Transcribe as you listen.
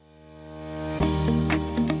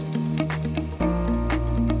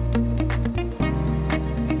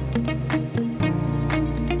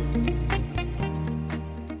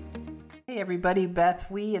Hey everybody, Beth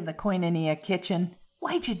Wee in the Koinonia kitchen.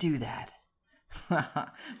 Why'd you do that?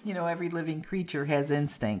 Every living creature has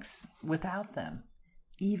instincts. Without them,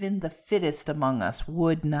 even the fittest among us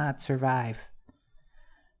would not survive.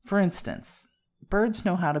 For instance, birds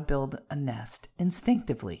know how to build a nest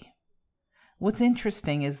instinctively. What's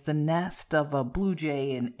interesting is the nest of a blue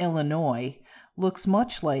jay in Illinois looks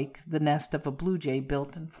much like the nest of a blue jay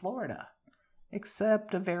built in Florida,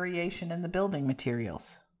 except a variation in the building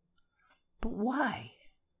materials. But why?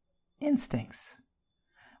 Instincts.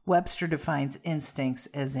 Webster defines instincts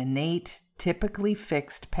as innate, typically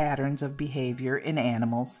fixed patterns of behavior in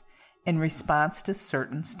animals in response to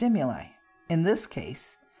certain stimuli. In this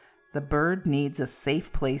case, the bird needs a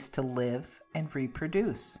safe place to live and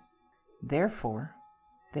reproduce. Therefore,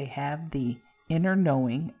 they have the inner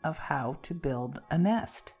knowing of how to build a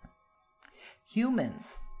nest.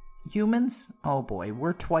 Humans, oh boy,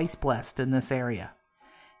 we're twice blessed in this area.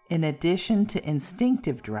 In addition to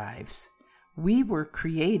instinctive drives, we were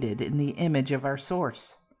created in the image of our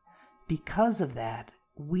source. Because of that,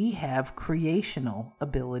 we have creational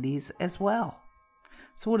abilities as well.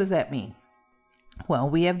 So what does that mean? Well,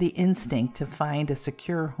 we have the instinct to find a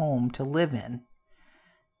secure home to live in,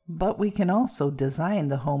 but we can also design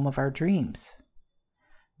the home of our dreams.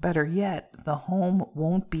 Better yet, the home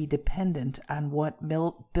won't be dependent on what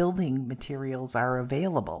building materials are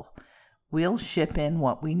available. We'll ship in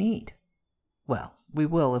what we need. Well, we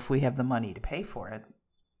will if we have the money to pay for it.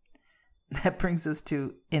 That brings us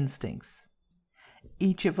to instincts.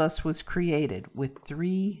 Each of us was created with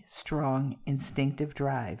 3 strong instinctive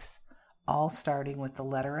drives, all starting with the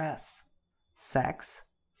letter S: sex,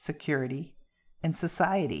 security, and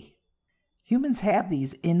society. Humans have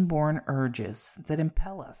these inborn urges that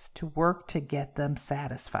impel us to work to get them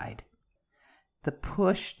satisfied. The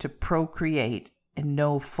push to procreate and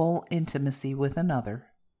know full intimacy with another,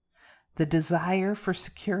 the desire for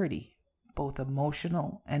security, both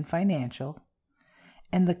emotional and financial,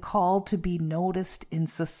 and the call to be noticed in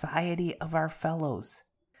society of our fellows.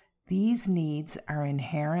 These needs are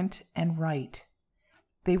inherent and right.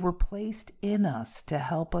 They were placed in us to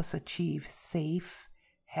help us achieve safe,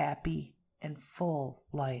 happy, and full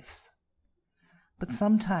lives. But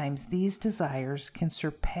sometimes these desires can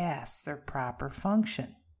surpass their proper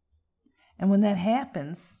function. And when that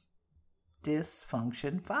happens,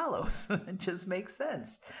 dysfunction follows. It just makes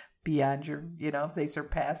sense. Beyond if they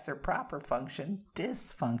surpass their proper function,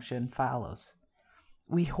 dysfunction follows.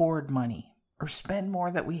 We hoard money or spend more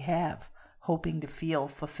that we have, hoping to feel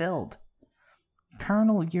fulfilled.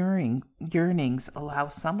 Carnal yearnings allow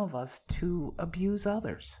some of us to abuse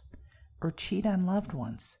others or cheat on loved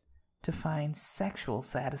ones to find sexual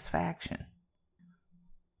satisfaction.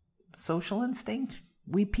 Social instinct?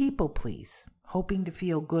 We people please, hoping to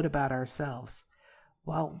feel good about ourselves,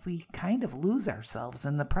 while we kind of lose ourselves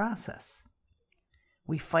in the process.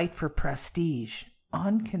 We fight for prestige,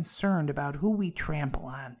 unconcerned about who we trample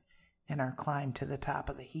on in our climb to the top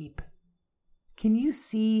of the heap. Can you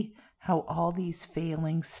see how all these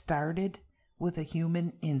failings started with a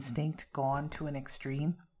human instinct gone to an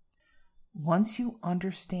extreme? Once you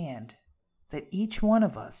understand that each one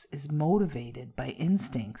of us is motivated by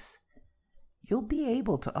instincts, you'll be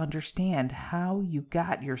able to understand how you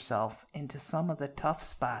got yourself into some of the tough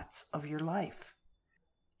spots of your life.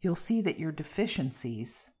 You'll see that your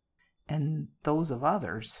deficiencies, and those of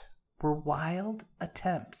others, were wild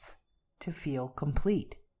attempts to feel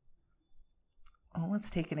complete. Well,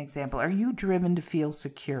 let's take an example. Are you driven to feel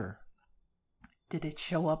secure? Did it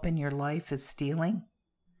show up in your life as stealing?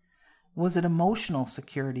 Was it emotional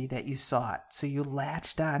security that you sought, so you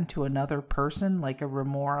latched on to another person like a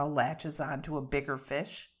remora latches onto a bigger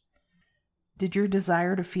fish? Did your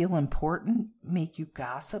desire to feel important make you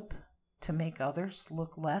gossip to make others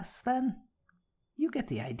look less than? You get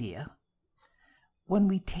the idea. When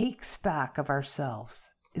we take stock of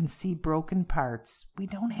ourselves and see broken parts, we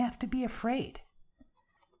don't have to be afraid.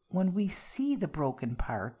 When we see the broken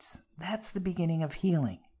parts, that's the beginning of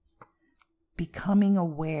healing. Becoming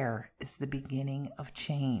aware is the beginning of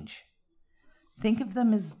change. Think of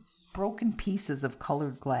them as broken pieces of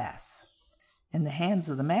colored glass. In the hands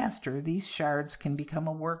of the master, these shards can become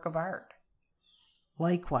a work of art.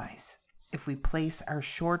 Likewise, if we place our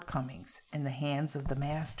shortcomings in the hands of the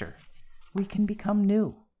master, we can become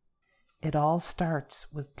new. It all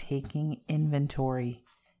starts with taking inventory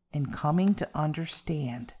and coming to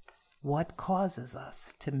understand what causes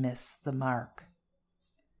us to miss the mark.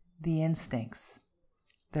 The instincts,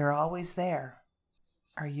 they're always there.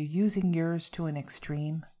 Are you using yours to an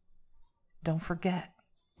extreme? Don't forget,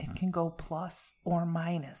 it can go plus or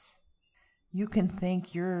minus. You can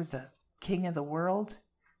think you're the king of the world,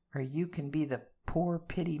 or you can be the poor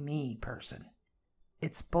pity me person.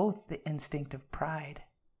 It's both the instinct of pride,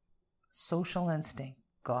 social instinct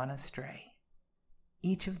gone astray.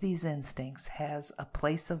 Each of these instincts has a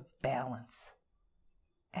place of balance.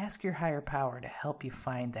 Ask your higher power to help you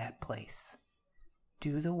find that place.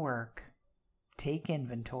 Do the work. Take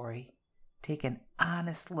inventory. Take an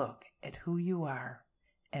honest look at who you are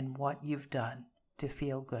and what you've done to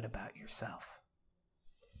feel good about yourself.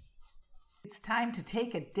 It's time to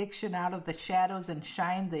take addiction out of the shadows and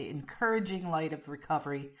shine the encouraging light of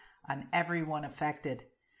recovery on everyone affected.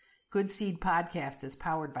 Good Seed Podcast is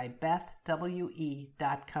powered by BethWE.com,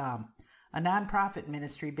 a nonprofit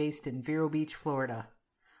ministry based in Vero Beach, Florida.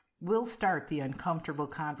 We'll start the uncomfortable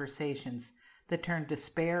conversations that turn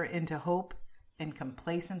despair into hope and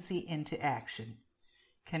complacency into action.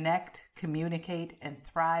 Connect, communicate, and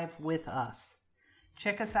thrive with us.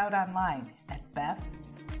 Check us out online at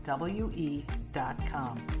BethWE.com.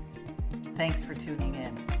 Thanks for tuning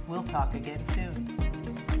in. We'll talk again soon.